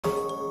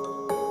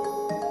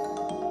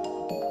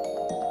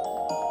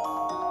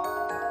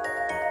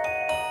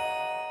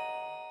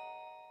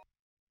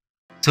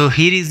So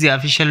here is the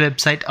official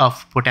website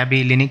of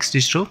Potabi Linux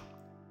distro.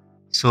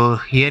 So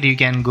here you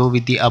can go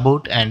with the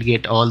about and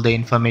get all the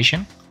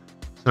information.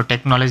 So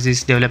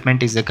Technologies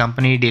Development is a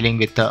company dealing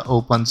with the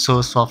open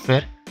source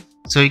software.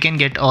 So you can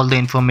get all the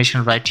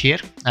information right here.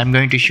 I'm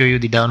going to show you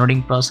the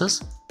downloading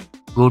process.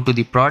 Go to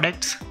the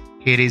products.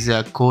 Here is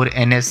a Core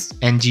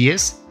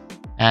NGS,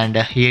 and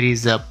here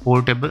is a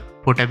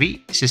Potabi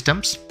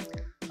Systems,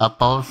 a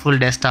powerful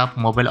desktop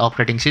mobile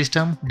operating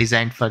system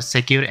designed for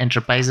secure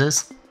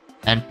enterprises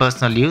and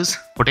personal use,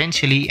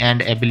 potentially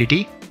and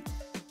ability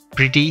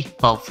pretty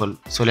powerful.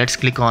 So let's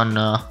click on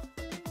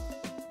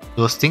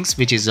those things,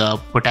 which is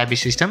Potabi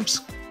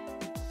Systems.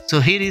 So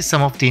here is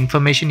some of the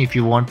information. If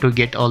you want to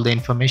get all the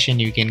information,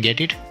 you can get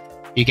it.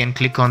 You can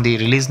click on the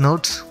release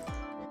notes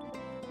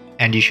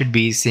and you should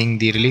be seeing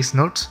the release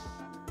notes.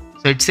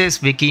 So it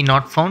says wiki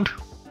not found,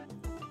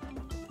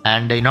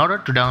 and in order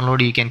to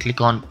download you can click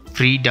on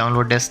free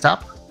download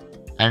desktop,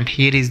 and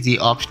here is the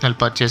optional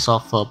purchase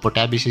of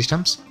Potabi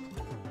Systems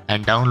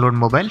and download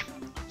mobile.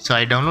 So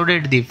I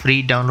downloaded the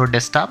free download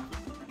desktop.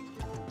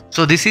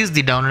 So this is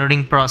the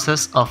downloading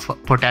process of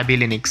Potabi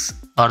Linux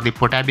or the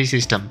Potabi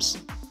Systems.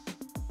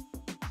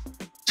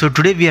 So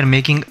today we are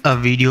making a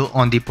video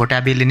on the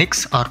Potabi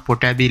Linux or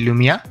Potabi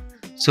Lumia.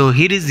 So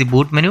here is the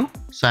boot menu.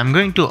 So I'm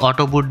going to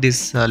auto boot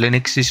this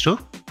Linux distro,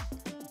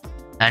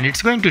 and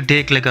it's going to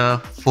take like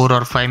a 4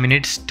 or 5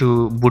 minutes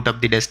to boot up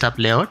the desktop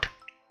layout.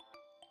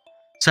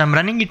 So I'm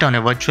running it on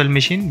a virtual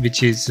machine,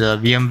 which is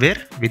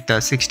VMware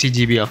with 60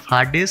 GB of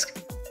hard disk,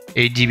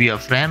 8 GB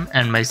of RAM,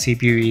 and my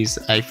CPU is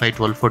i5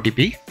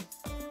 1240p.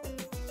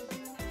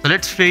 So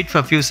let's wait for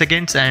a few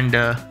seconds, and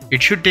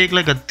it should take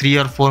like a 3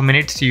 or 4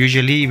 minutes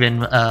usually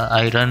when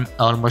I run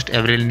almost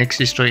every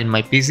Linux distro in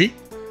my PC.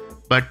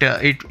 But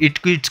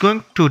it's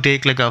going to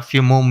take like a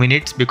few more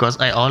minutes because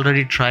I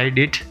already tried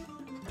it.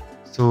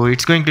 So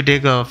it's going to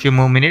take a few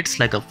more minutes,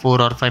 like a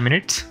 4 or 5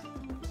 minutes.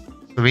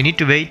 So we need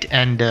to wait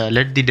and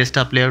let the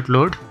desktop layout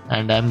load,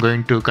 and I'm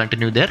going to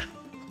continue there.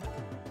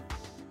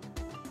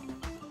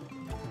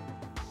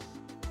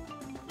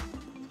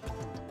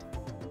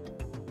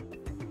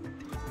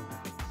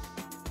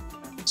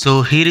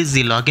 So here is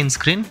the login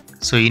screen.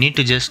 So you need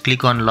to just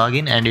click on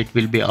login and it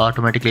will be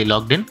automatically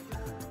logged in.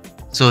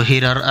 So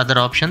here are other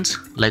options,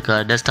 like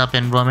a desktop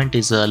environment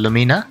is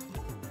Lumina,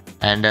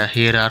 and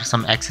here are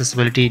some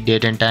accessibility,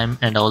 date and time,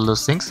 and all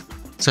those things.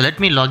 So let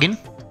me log in,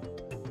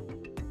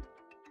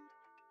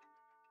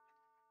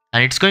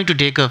 and it's going to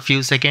take a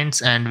few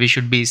seconds and we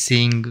should be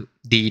seeing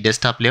the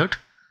desktop layout.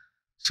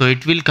 So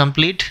it will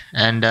complete,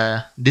 and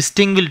this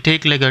thing will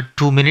take like a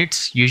 2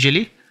 minutes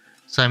usually.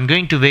 So I'm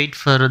going to wait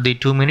for the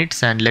 2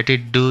 minutes and let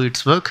it do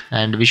its work,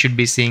 and we should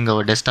be seeing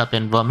our desktop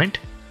environment.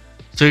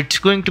 So it's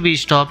going to be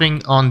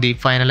stopping on the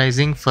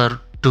finalizing for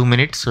 2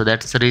 minutes. So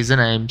that's the reason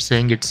I'm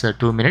saying it's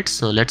 2 minutes.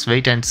 So let's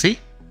wait and see.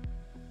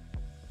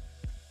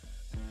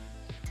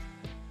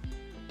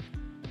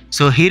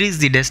 So here is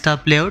the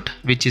desktop layout,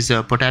 which is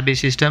a Potabi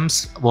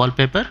Systems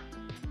wallpaper,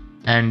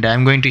 and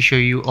I'm going to show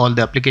you all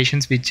the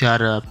applications which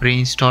are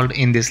pre-installed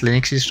in this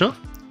Linux distro.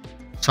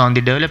 So on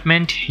the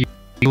development, you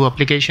do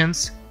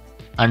applications.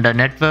 Under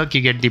network you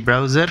get the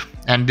browser,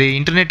 and the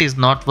internet is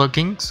not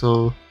working,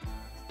 so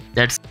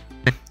that's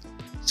it.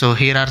 So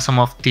here are some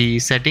of the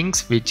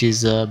settings, which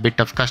is a bit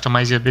of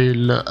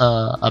customizable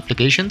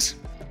applications,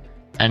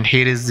 and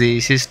here is the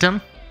system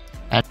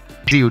and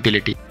the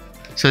utility.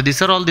 So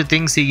these are all the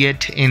things you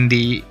get in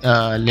the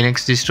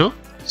Linux distro,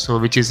 so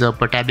which is a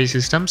Potabi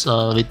Systems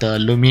with a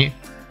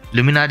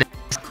Lumina.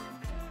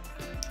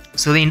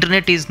 So the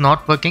internet is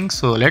not working,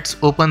 so let's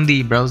open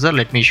the browser.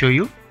 Let me show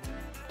you.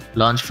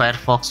 Launch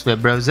Firefox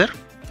web browser.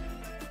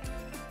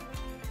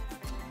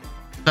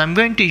 So I'm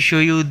going to show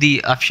you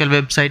the official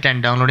website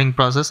and downloading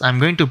process. I'm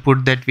going to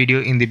put that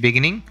video in the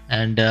beginning,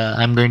 and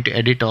I'm going to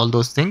edit all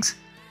those things.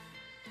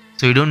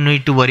 So you don't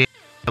need to worry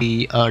about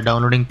the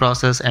downloading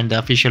process and the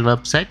official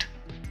website.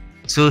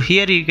 So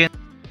here you can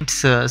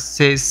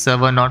say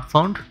server not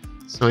found.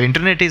 So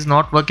internet is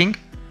not working.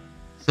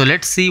 So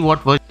let's see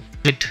what version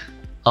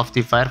of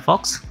the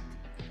Firefox.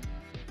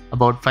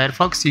 About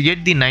Firefox, you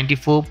get the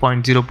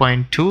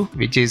 94.0.2,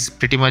 which is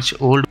pretty much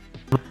old.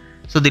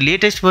 So the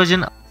latest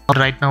version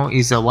right now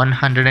is a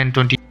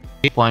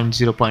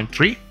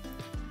 128.0.3.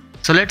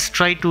 So let's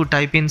try to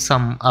type in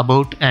some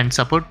about and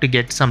support to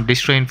get some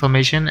distro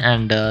information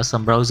and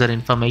some browser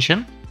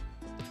information.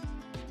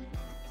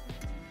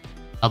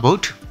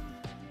 About,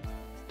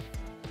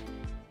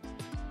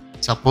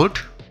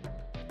 support,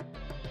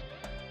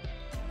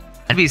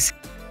 and we see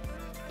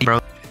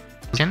browser.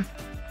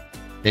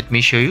 Let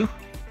me show you.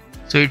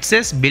 So it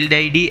says build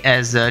ID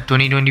as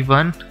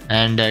 2021,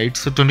 and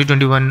it's a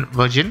 2021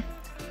 version,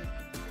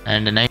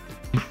 and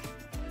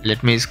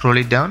let me scroll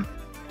it down,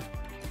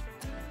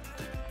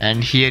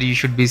 and here you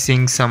should be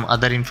seeing some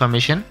other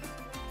information.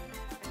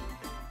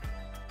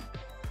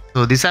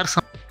 So these are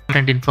some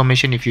different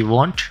information. If you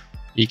want,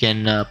 you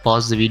can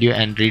pause the video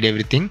and read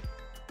everything.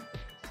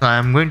 So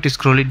I'm going to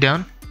scroll it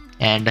down,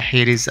 and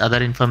here is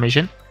other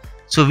information.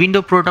 So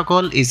window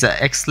protocol is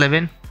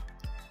X11,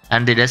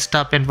 And the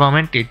desktop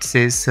environment, it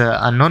says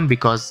unknown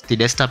because the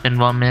desktop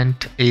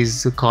environment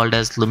is called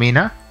as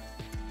Lumina.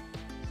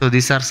 So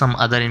these are some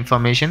other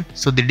information.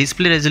 So the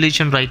display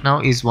resolution right now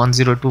is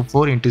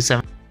 1024 into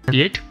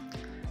 728.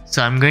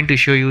 So I'm going to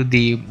show you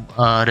the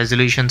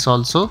resolutions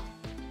also.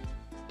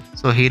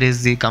 So here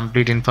is the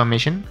complete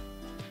information.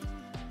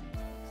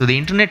 So the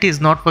internet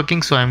is not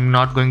working, so I'm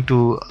not going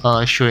to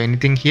show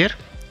anything here.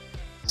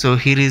 So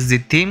here is the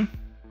theme.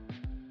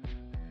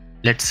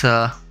 Let's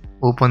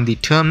open the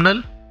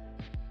terminal.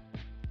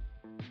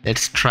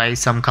 Let's try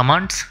some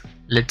commands.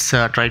 Let's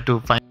try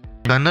to find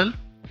kernel.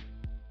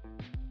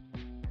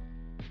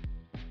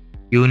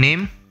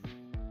 Uname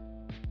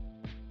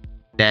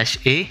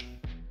 -a.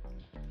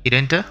 Hit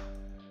enter.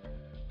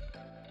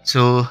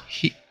 So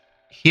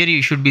here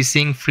you should be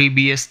seeing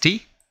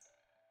FreeBSD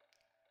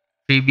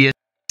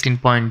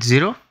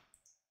 16.0,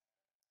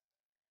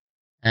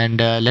 and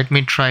let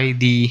me try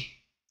the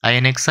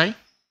INXI.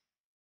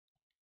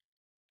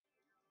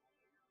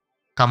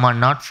 Command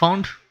not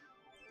found.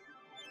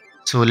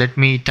 So let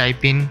me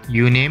type in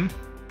uname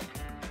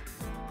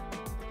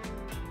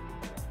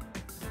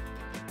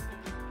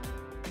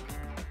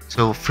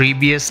so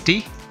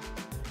FreeBSD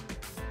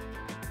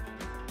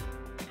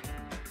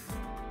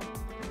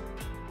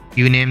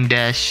uname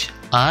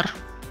 -r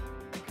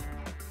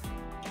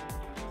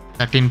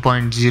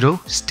 13.0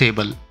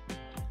 stable.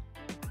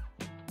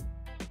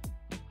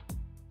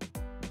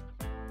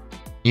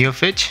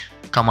 Neofetch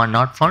command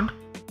not found.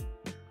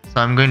 So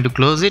I'm going to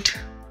close it.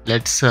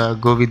 Let's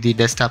go with the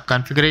desktop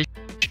configuration.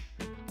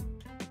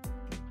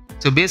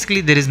 So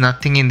basically there is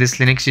nothing in this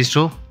Linux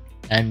distro,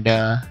 and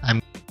I'm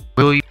going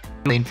to show you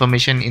the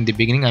information in the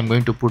beginning. I'm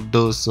going to put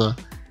those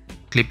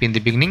clip in the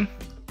beginning.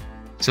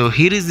 So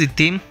here is the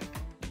theme.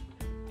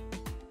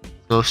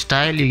 So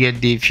style, you get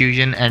the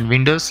Fusion and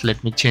Windows.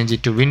 Let me change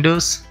it to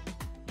Windows.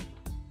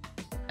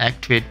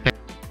 Activate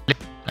palette.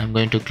 I'm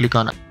going to click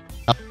on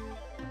up.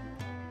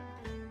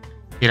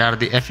 Here are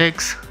the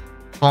effects,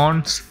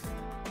 fonts,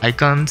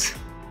 icons,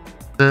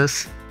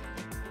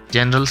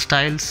 general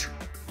styles,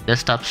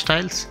 desktop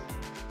styles.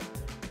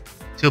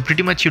 So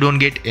pretty much you don't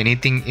get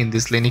anything in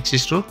this Linux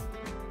distro.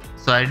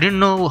 So I didn't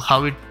know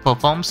how it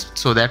performs,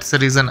 so that's the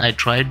reason I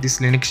tried this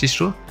Linux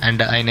distro,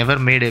 and I never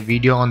made a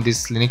video on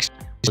this Linux,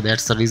 so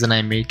that's the reason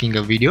I'm making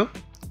a video.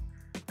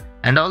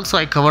 And also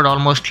I covered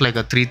almost like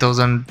a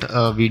 3000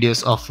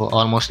 videos of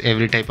almost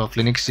every type of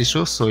Linux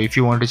distro. So if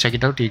you want to check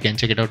it out, you can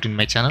check it out in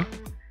my channel.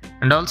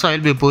 And also I'll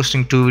be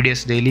posting 2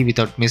 videos daily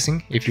without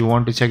missing. If you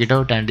want to check it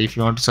out and if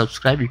you want to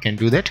subscribe, you can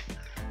do that.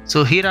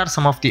 So here are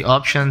some of the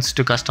options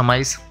to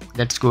customize.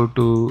 Let's go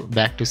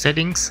back to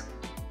settings.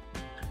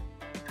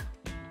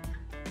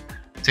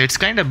 So it's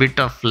kind of a bit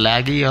of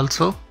laggy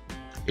also.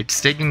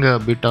 It's taking a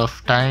bit of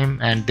time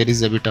and there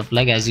is a bit of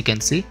lag, as you can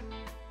see.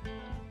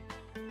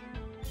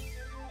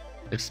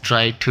 Let's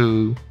try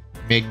to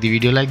make the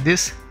video like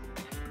this.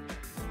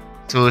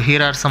 So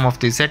here are some of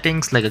the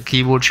settings, like a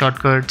keyboard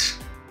shortcuts.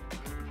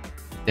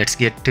 Let's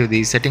get to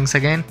the settings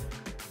again.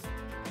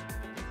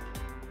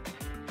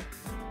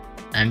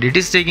 And it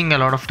is taking a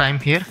lot of time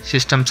here.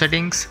 System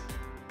settings,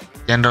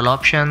 general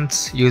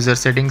options, user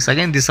settings.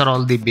 Again, these are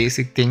all the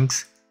basic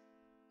things.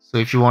 So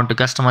if you want to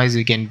customize,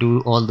 you can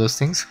do all those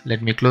things.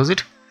 Let me close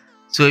it.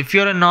 So if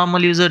you're a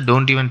normal user,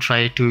 don't even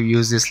try to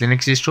use this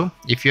Linux distro.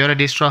 If you're a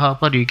distro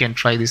hopper, you can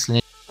try this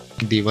Linux,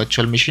 the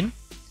virtual machine.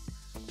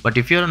 But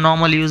if you're a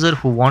normal user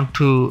who want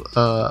to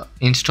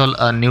install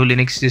a new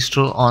Linux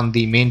distro on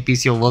the main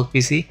PC or work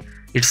PC,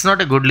 it's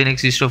not a good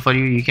Linux distro for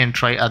you. You can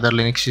try other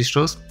Linux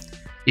distros.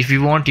 If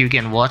you want, you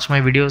can watch my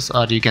videos,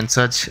 or you can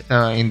search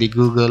in the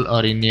Google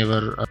or in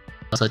your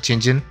search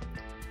engine.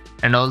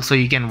 And also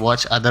you can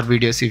watch other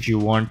videos if you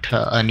want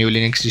a new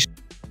Linux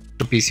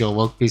distro PC or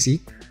work PC.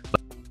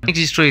 But Linux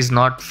distro is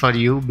not for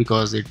you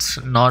because it's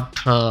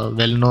not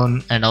well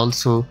known, and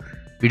also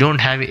we don't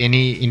have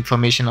any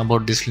information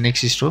about this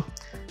Linux distro.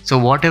 So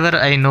whatever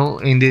I know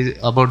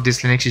about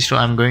this Linux distro,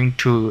 I'm going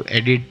to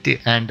edit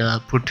and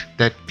put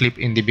that clip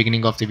in the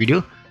beginning of the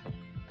video.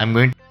 I'm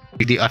going to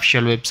do the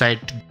official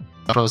website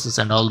process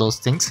and all those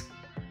things.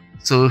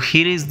 So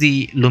here is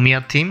the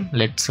Lumia theme.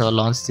 Let's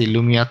launch the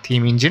Lumia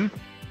theme engine.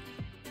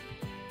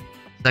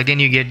 So again,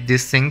 you get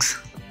these things.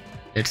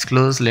 Let's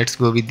close. Let's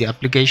go with the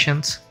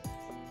applications.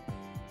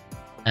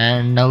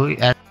 And now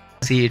as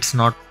you see, it's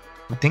not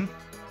nothing.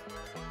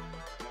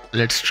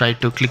 Let's try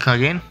to click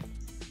again.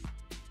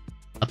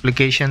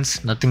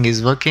 Applications, nothing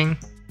is working.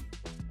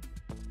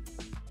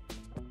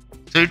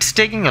 So it's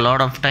taking a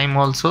lot of time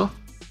also.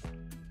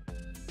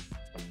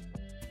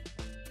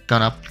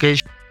 On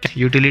application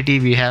utility,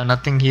 we have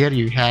nothing here.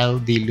 You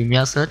have the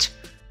Lumia search,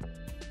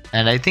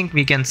 and I think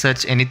we can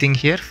search anything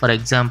here. For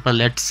example,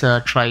 let's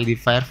try the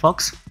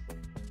Firefox.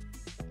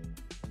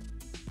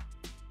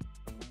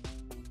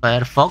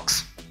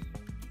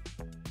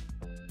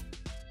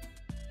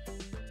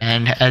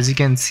 And as you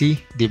can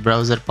see, the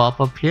browser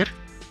pop up here.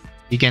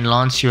 You can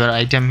launch your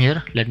item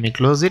here. Let me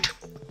close it.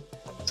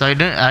 So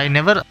I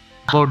never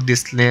about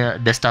this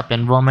desktop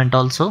environment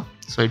also,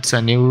 so it's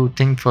a new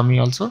thing for me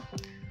also.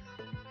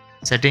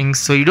 settings.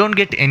 So you don't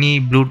get any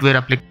bloatware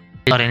application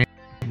or anything,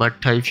 but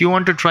if you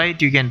want to try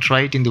it, you can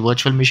try it in the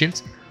virtual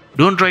machines.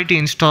 Don't try to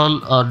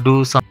install or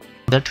do something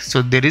like that.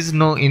 So there is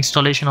no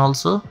installation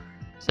also,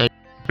 so it's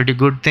a pretty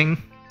good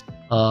thing.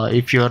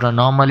 If you're a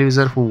normal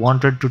user who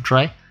wanted to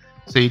try,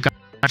 so you can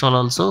install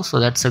also, so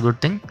that's a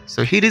good thing.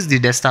 So here is the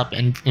desktop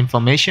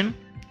information.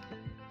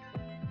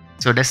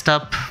 So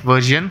desktop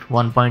version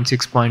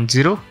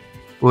 1.6.0,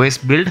 OS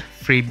build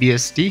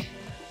FreeBSD,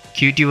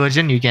 Qt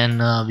version. You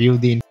can view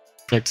the,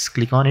 let's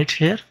click on it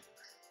here.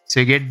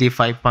 So you get the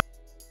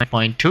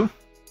 5.2.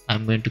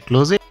 I'm going to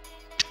close it.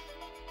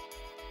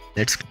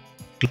 Let's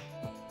click.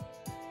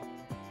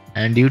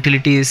 And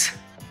utility is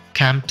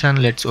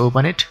Campton. Let's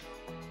open it.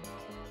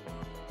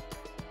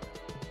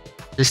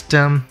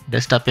 System,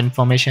 desktop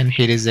information.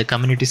 Here is the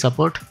community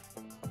support.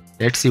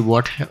 Let's see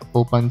what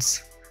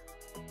opens.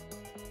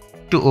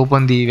 To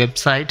open the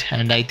website,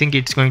 and I think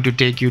it's going to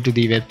take you to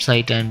the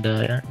website and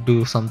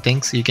do some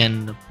things. You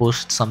can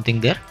post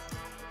something there.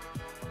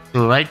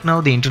 So right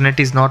now the internet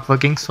is not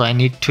working, so I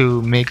need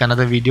to make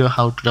another video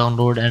how to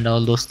download and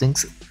all those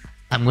things.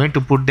 I'm going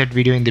to put that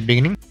video in the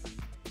beginning.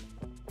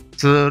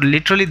 So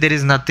literally there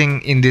is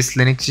nothing in this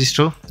Linux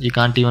distro. You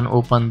can't even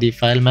open the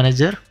file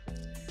manager.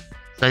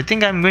 So I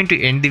think I'm going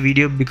to end the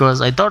video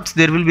because I thought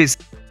there will be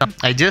some.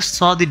 I just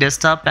saw the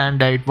desktop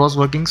and it was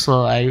working,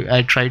 so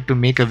I tried to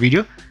make a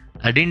video.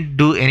 I didn't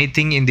do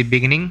anything in the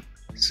beginning,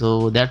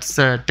 so that's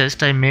a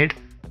test I made.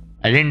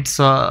 I didn't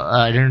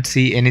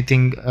see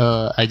anything.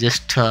 I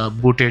just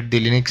booted the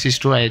Linux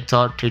distro. I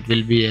thought it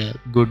will be a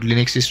good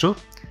Linux distro,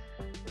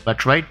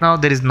 but right now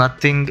there is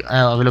nothing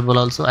available.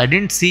 Also, I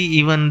didn't see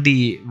even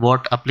the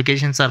what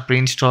applications are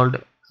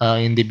pre-installed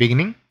in the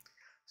beginning.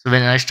 So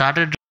when I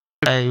started,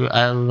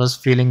 I was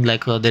feeling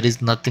like there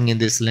is nothing in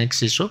this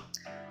Linux distro.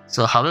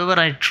 So however,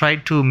 I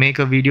tried to make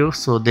a video,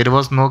 so there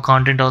was no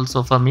content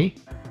also for me.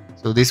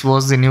 So this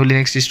was the new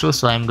Linux distro,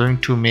 so I'm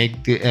going to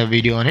make the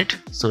video on it.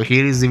 So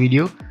here is the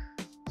video.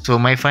 So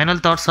my final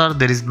thoughts are,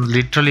 there is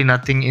literally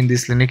nothing in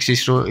this Linux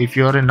distro. If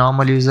you are a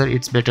normal user,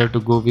 it's better to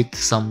go with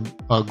some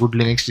good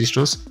Linux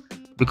distros,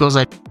 because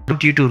I don't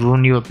want you to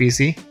ruin your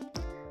PC.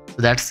 So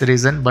that's the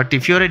reason. But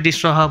if you're a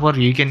distro hopper,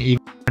 you can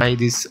even try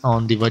this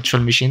on the virtual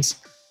machines.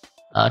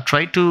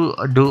 Try to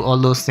do all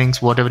those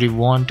things, whatever you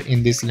want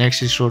in this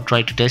Linux distro.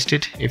 Try to test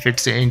it. If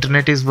it's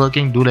internet is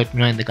working, do let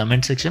me know in the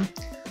comment section.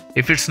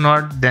 If it's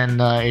not, then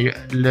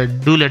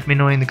do let me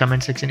know in the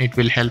comment section. It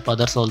will help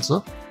others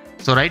also.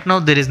 So right now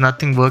there is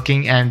nothing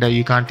working and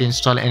you can't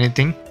install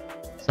anything.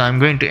 So I'm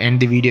going to end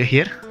the video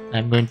here.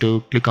 I'm going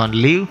to click on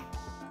leave.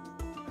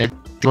 I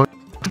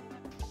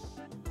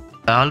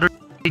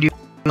already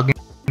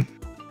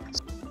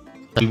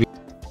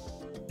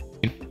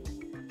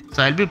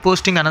so I'll be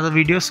posting another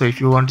video. So if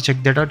you want to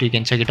check that out, you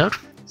can check it out.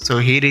 So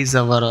here is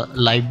our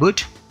live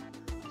boot.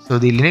 So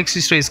the Linux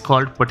distro is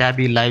called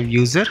Potabi Live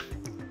User.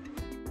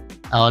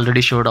 I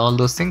already showed all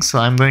those things, so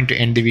I'm going to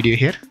end the video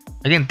here.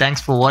 Again, thanks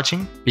for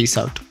watching. Peace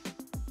out.